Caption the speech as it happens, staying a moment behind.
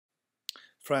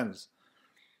Friends,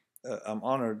 I'm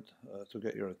honored to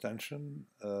get your attention.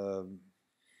 I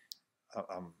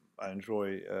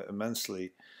enjoy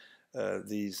immensely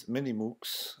these mini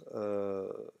Moocs,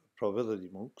 probability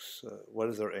Moocs. What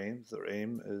is their aim? Their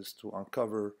aim is to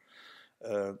uncover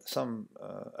some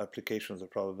applications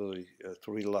of probability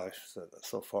to real life that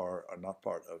so far are not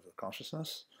part of the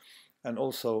consciousness, and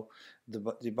also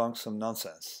debunk some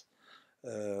nonsense.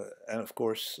 And of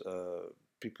course,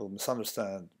 people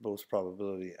misunderstand both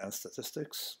probability and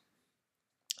statistics.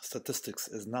 Statistics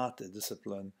is not a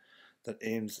discipline that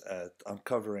aims at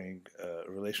uncovering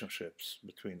relationships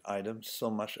between items so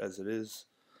much as it is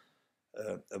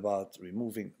about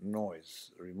removing noise,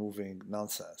 removing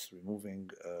nonsense, removing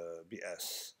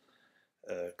BS,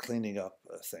 cleaning up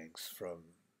things from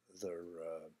their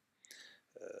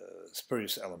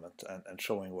spurious element and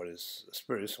showing what is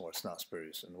spurious and what's not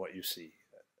spurious and what you see.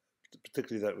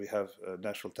 Particularly that we have a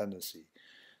natural tendency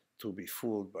to be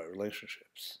fooled by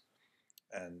relationships.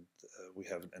 And we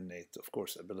have an innate, of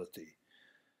course, ability,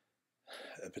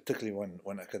 particularly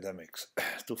when academics,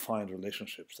 to find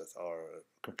relationships that are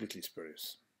completely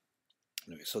spurious.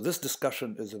 Anyway, so this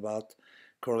discussion is about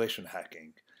correlation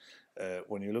hacking.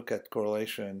 When you look at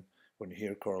correlation, when you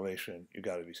hear correlation, you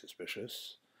got to be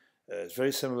suspicious. It's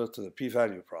very similar to the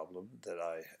p-value problem that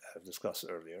I have discussed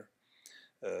earlier.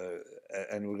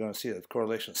 And we're going to see that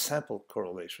correlation, sample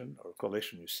correlation, or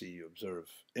correlation you observe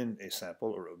in a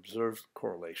sample, or observed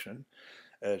correlation,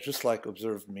 just like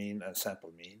observed mean and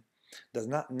sample mean, does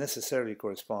not necessarily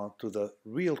correspond to the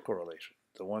real correlation,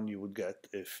 the one you would get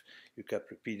if you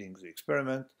kept repeating the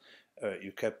experiment,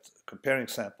 you kept comparing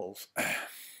samples,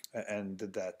 and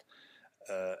did that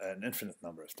an infinite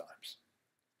number of times.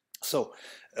 So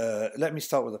let me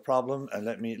start with the problem, and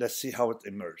let's see how it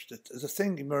emerged. The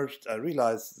thing emerged. I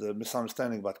realized the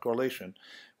misunderstanding about correlation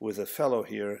with a fellow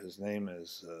here. His name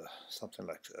is something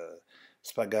like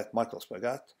Spagat, Michael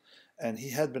Spagat, and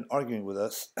he had been arguing with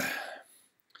us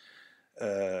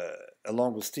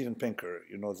along with Steven Pinker,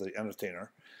 you know, the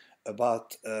entertainer,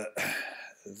 about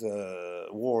the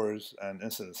wars and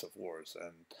incidents of wars,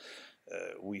 and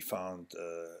we found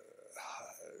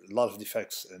a lot of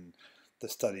defects in the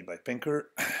study by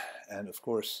Pinker, and of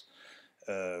course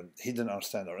he didn't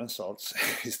understand our insults.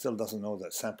 He still doesn't know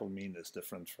that sample mean is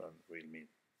different from real mean.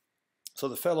 So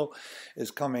the fellow is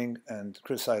coming and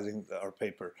criticizing our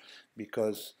paper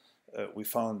because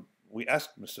we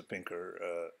asked Mr.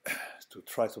 Pinker to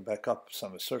try to back up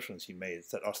some assertions he made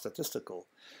that are statistical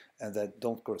and that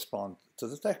don't correspond to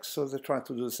the text. So they're trying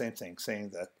to do the same thing,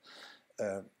 saying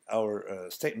that our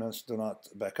statements do not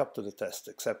back up to the test,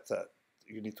 except that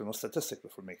you need to know statistics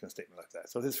before making a statement like that.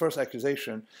 So his first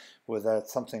accusation was that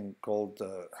something called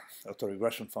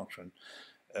autocorrelation function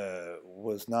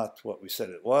was not what we said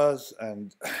it was,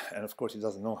 and of course he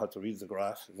doesn't know how to read the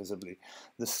graph visibly.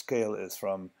 This scale is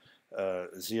from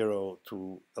 0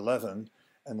 to 11,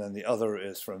 and then the other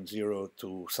is from 0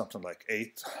 to something like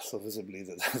 8. So visibly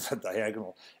the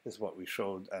diagonal is what we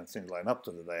showed, and things line up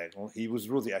to the diagonal. He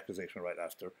withdrew the accusation right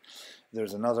after.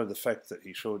 There's another defect that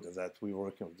he showed, that we were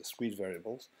working with discrete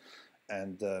variables,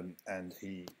 and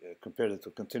he compared it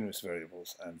to continuous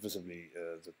variables, and visibly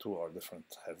the two are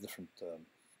different, have different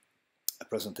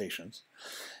presentations.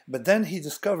 But then he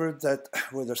discovered that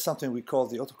there's something we call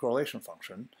the autocorrelation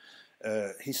function.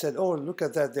 He said, "Oh, look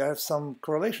at that! They have some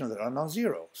correlations that are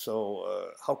non-zero.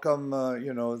 So how come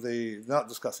you know, they're not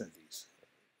discussing these?"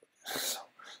 So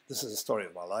this is the story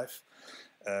of my life.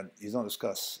 You don't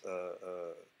discuss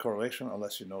correlation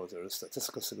unless you know there is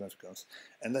statistical significance.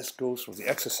 And let's go through the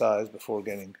exercise before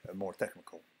getting more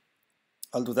technical.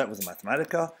 I'll do that with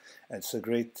Mathematica. It's a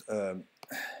great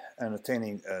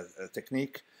entertaining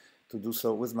technique to do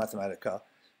so with Mathematica,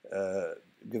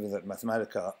 given that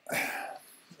Mathematica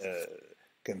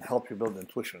can help you build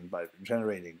intuition by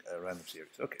generating a random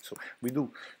series. Okay, so we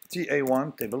do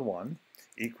TA1, table 1,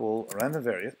 equal random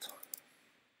variate.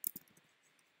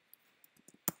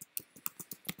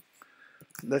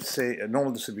 Let's say a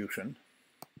normal distribution.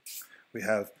 We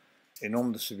have a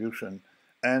normal distribution,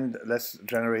 and let's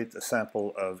generate a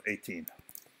sample of 18.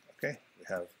 Okay, we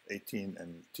have 18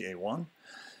 in TA1.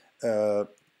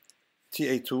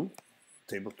 TA2,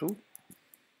 table 2.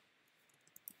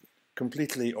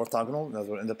 Completely orthogonal,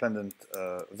 another independent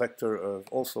vector of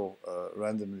also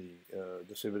randomly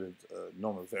distributed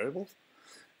normal variables.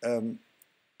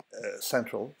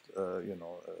 Central, you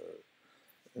know,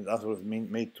 in other words,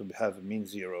 made to have a mean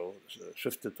 0,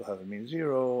 shifted to have a mean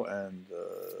 0, and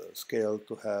scaled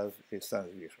to have a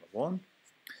standard deviation of 1.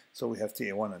 So we have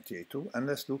TA1 and TA2, and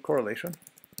let's do correlation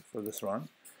for this run.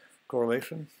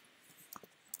 Correlation,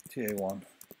 TA1,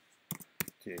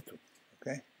 TA2,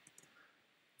 okay?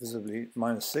 visibly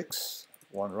 -6,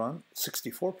 one run,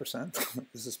 64%.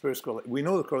 This is spurious correlation. We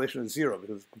know the correlation is 0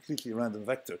 because it's a completely random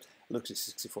vector. It looks at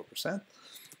 64%.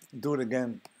 Do it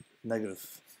again,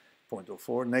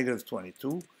 -0.04,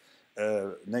 -22,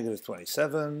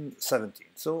 -27, 17.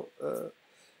 So,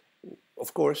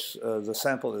 of course, the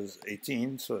sample is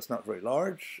 18, so it's not very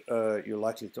large. You're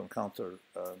likely to encounter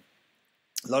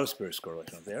a lot of spurious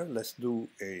correlation there. Let's do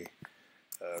a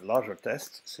larger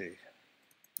test. Say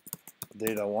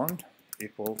data 1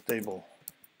 equal table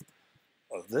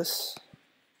of this,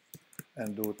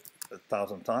 and do it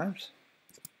 1,000 times.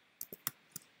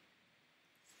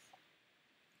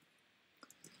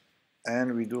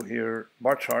 And we do here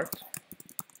bar chart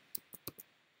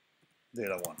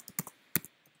data 1.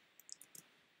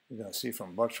 You're going to see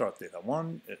from bar chart data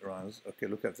 1, it runs, okay,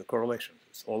 look at the correlations.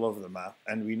 It's all over the map,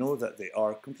 and we know that they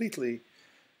are completely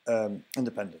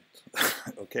independent.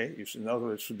 Okay, in other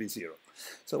words, it should be 0.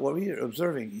 So what we are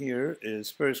observing here is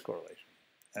spurious correlation.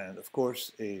 And of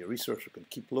course, a researcher can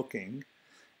keep looking,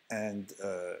 and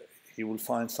he will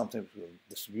find something with the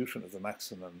distribution of the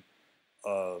maximum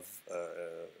of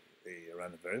a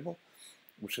random variable,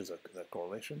 which is that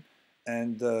correlation,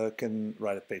 and can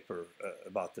write a paper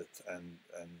about it, and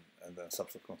then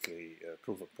subsequently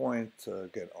prove a point,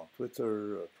 get on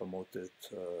Twitter, promote it,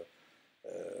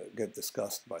 get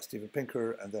discussed by Steven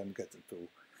Pinker, and then get into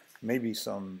maybe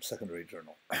some secondary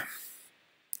journal,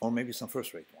 or maybe some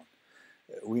first-rate one.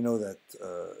 We know that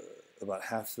about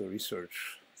half the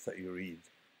research that you read,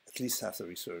 at least half the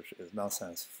research, is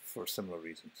nonsense for similar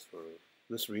reasons. For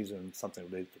this reason, something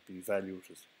related to p-value, which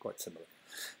is quite similar.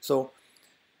 So,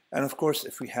 and of course,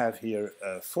 if we have here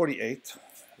 48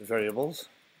 variables,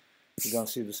 you're going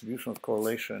to see the distribution of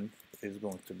correlation is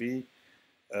going to be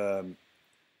a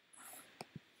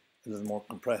little more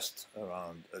compressed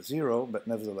around 0, but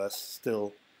nevertheless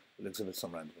still will exhibit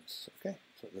some randomness. Okay,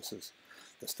 so this is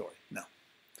the story. Now,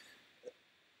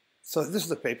 so this is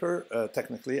the paper.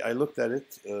 Technically, I looked at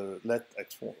it. Let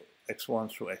x1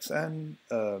 through xn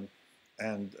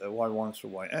and y1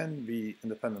 through yn be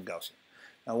independent Gaussian.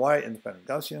 Now, why independent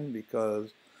Gaussian?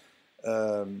 Because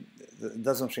it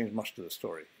doesn't change much to the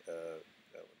story,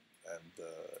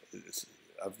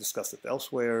 I've discussed it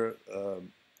elsewhere.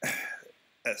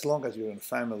 As long as you're in a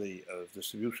family of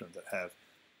distributions that have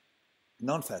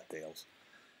non-fat tails,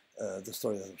 the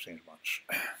story doesn't change much.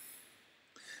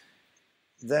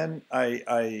 Then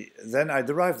I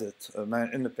derived it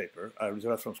in the paper. I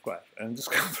derived from scratch and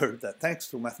discovered that thanks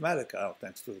to Mathematica,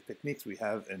 thanks to the techniques we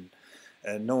have in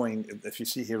knowing, if you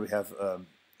see here, we have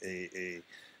a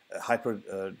hyper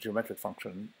geometric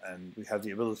function, and we have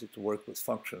the ability to work with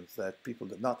functions that people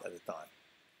did not at the time.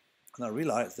 And I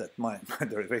realized that my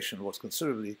derivation was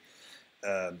considerably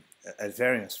at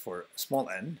variance for small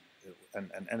n,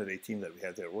 and n of 18 that we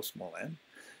had there was small n.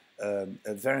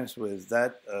 At variance with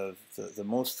that, the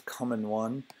most common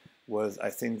one was,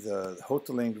 I think, the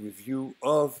Hoteling review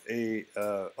of a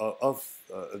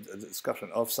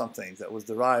discussion of something that was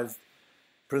derived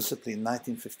principally in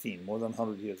 1915, more than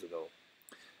 100 years ago,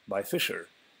 by Fisher.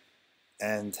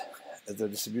 And the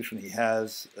distribution he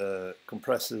has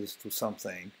compresses to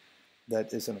something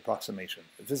that is an approximation.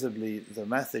 Visibly, the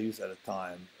math they used at the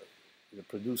time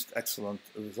produced excellent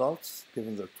results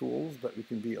given their tools, but we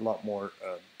can be a lot more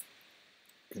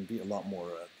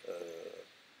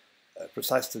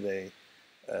precise today,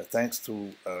 thanks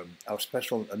to our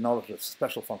special knowledge of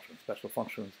special functions. Special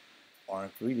functions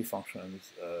aren't really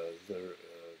functions; they're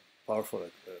powerful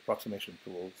approximation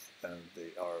tools, and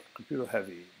they are computer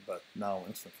heavy. But now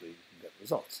instantly you can get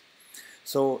results.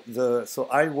 So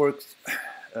I worked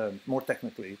more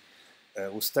technically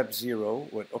with step 0.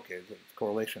 With okay, the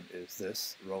correlation is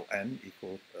this rho n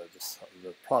equal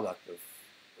the product of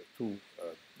two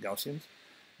Gaussians,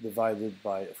 divided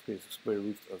by, of course, the square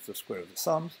root of the square of the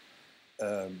sums,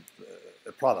 a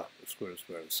product of square of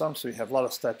the sums. So you have a lot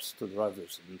of steps to derive the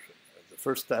distribution. The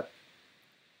first step,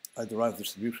 I derived the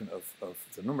distribution of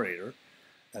the numerator,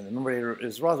 and the numerator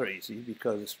is rather easy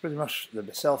because it's pretty much the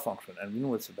Bessel function, and we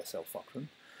know it's a Bessel function.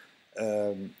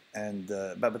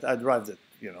 But I derived it,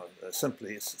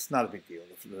 simply. It's not a big deal.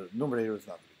 The numerator is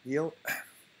not a big deal.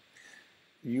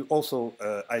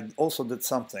 I also did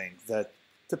something that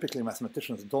typically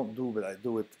mathematicians don't do, but I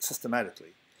do it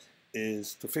systematically,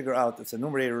 is to figure out if the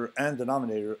numerator and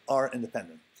denominator are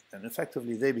independent. And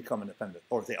effectively, they become independent,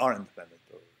 or they are independent.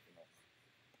 Or,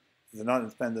 if they're not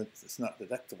independent, it's not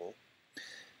detectable.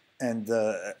 And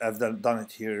I've done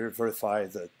it here, verify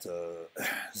that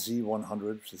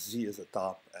Z100, which is Z is the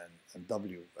top, and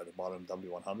W at the bottom,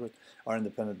 W100, are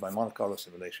independent by Monte Carlo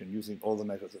simulation using all the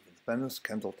measures of independence,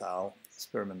 Kendall tau,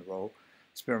 Spearman rho,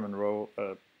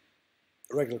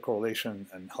 regular correlation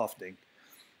and Hofding.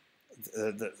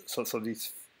 So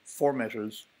these four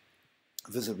measures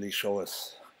visibly show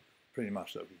us pretty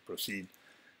much that we proceed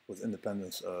with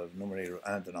independence of numerator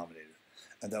and denominator.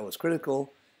 And that was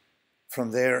critical.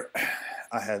 From there,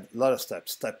 I had a lot of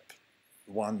steps. Step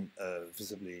 1,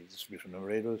 visibly distribution of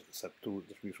numerator. Step 2,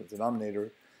 distribution of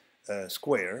denominator.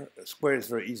 Square. Square is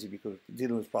very easy because we're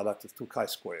dealing with product of two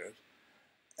chi-squares.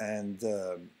 And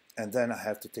then I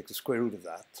have to take the square root of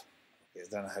that. Okay,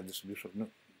 then I have distribution of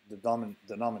the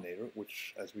denominator,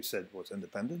 which, as we said, was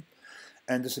independent.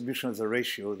 And distribution of the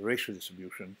ratio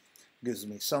distribution, gives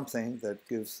me something that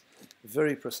gives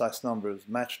very precise numbers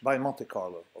matched by Monte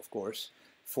Carlo, of course,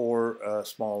 for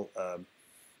small n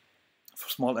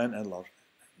and large n.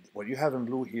 What you have in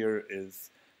blue here is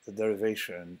the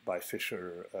derivation by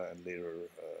Fisher and later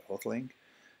Hotelling.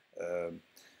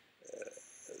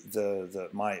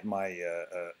 My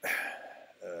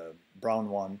brown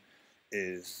one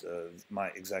is my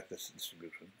exactness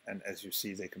distribution, and as you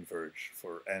see, they converge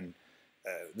for n.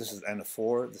 This is n of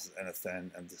 4, this is n of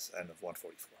 10, and this is n of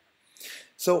 144.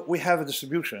 So we have a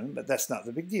distribution, but that's not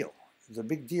the big deal. The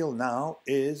big deal now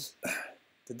is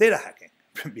the data hacking,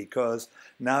 because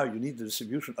now you need the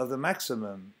distribution of the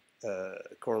maximum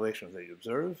correlations that you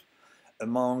observe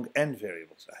among n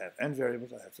variables. I have n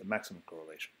variables, I have the maximum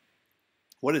correlation.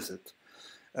 What is it?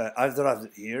 I've derived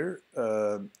it here.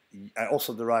 I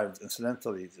also derived,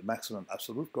 incidentally, the maximum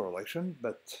absolute correlation,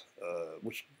 but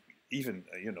which even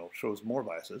shows more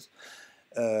biases,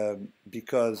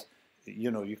 because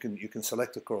you can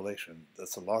select a correlation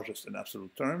that's the largest in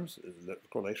absolute terms, the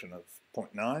correlation of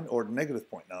 0.9 or negative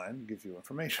 0.9 gives you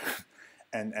information,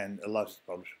 and allows you to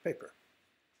publish a paper.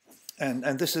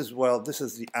 And this is, well, this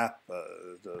is the app,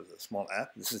 the small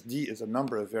app. This is D is a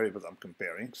number of variables I'm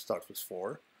comparing. Starts with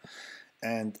 4,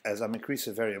 and as I'm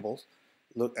increasing variables,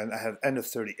 look, and I have n of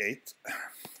 38.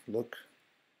 Look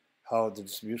how the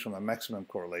distribution of my maximum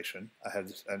correlation, I have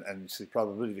this, and you see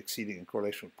probability of exceeding in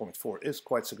correlation of 0.4 is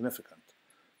quite significant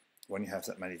when you have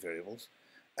that many variables.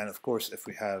 And of course, if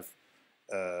we have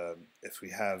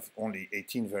only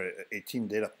 18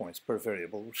 data points per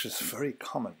variable, which is very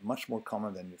common, much more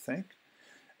common than you think,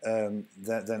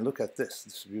 then look at this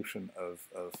distribution of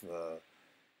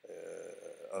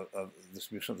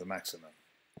distribution of the maximum.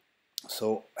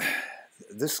 So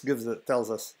this tells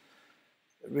us,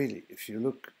 really, if you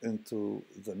look into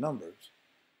the numbers,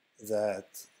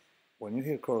 that when you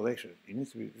hear correlation, you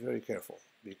need to be very careful,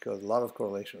 because a lot of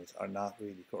correlations are not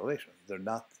really correlations.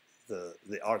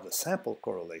 They are the sample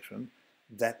correlation,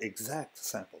 that exact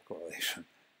sample correlation.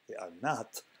 They are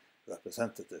not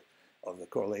representative of the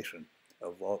correlation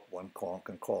of what one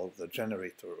can call the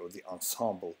generator or the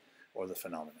ensemble or the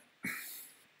phenomenon.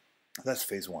 That's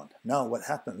phase 1. Now what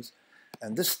happens,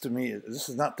 and this to me, this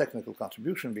is not technical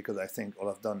contribution, because I think all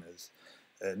I've done is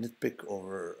nitpick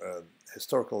over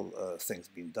historical things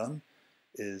being done,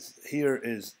 is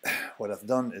what I've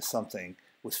done is something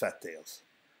with fat tails.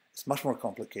 It's much more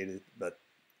complicated, but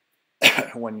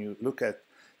when you look at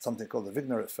something called the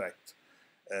Wigner Effect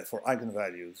for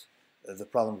eigenvalues, the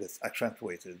problem gets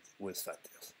accentuated with fat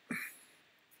tails.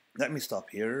 Let me stop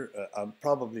here. I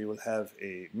probably will have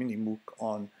a mini Mooc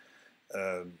on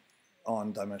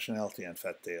dimensionality and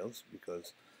fat tails,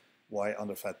 because why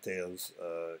under fat tails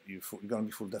you're going to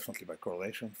be fooled definitely by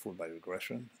correlation, fooled by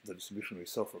regression. The distribution we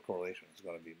saw for correlation is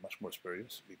going to be much more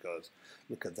spurious, because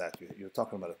look at that, you're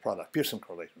talking about a product, Pearson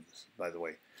correlation, this, by the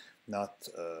way, not,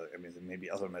 I mean, there may be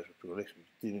other measures of correlation.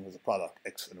 You're dealing with a product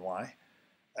X and Y,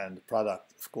 and the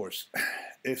product, of course,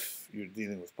 if you're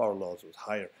dealing with power laws with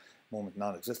higher moment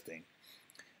non-existing,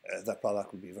 that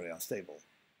product would be very unstable,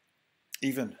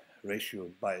 even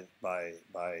ratioed by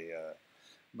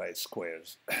its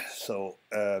squares. So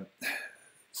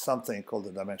something called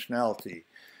the dimensionality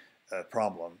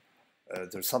problem.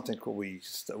 There's something we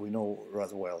know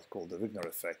rather well called the Wigner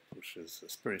Effect, which is the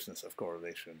spuriousness of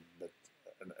correlation, but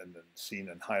and seen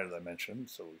in higher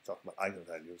dimensions. So we talk about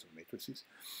eigenvalues of matrices.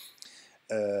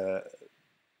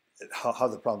 How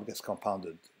the problem gets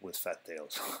compounded with fat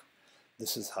tails.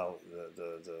 This is how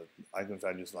the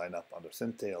eigenvalues line up under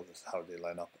thin tails. This is how they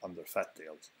line up under fat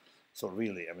tails. So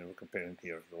really, I mean, we're comparing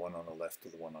here the one on the left to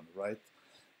the one on the right.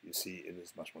 You see it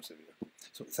is much more severe.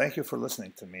 So thank you for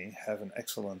listening to me. Have an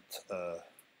excellent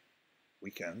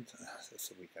weekend.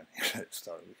 It's a weekend here.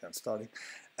 Weekend starting.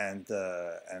 And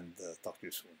talk to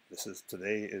you soon.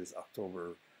 Today is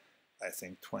October, I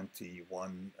think,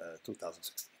 21,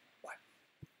 2016.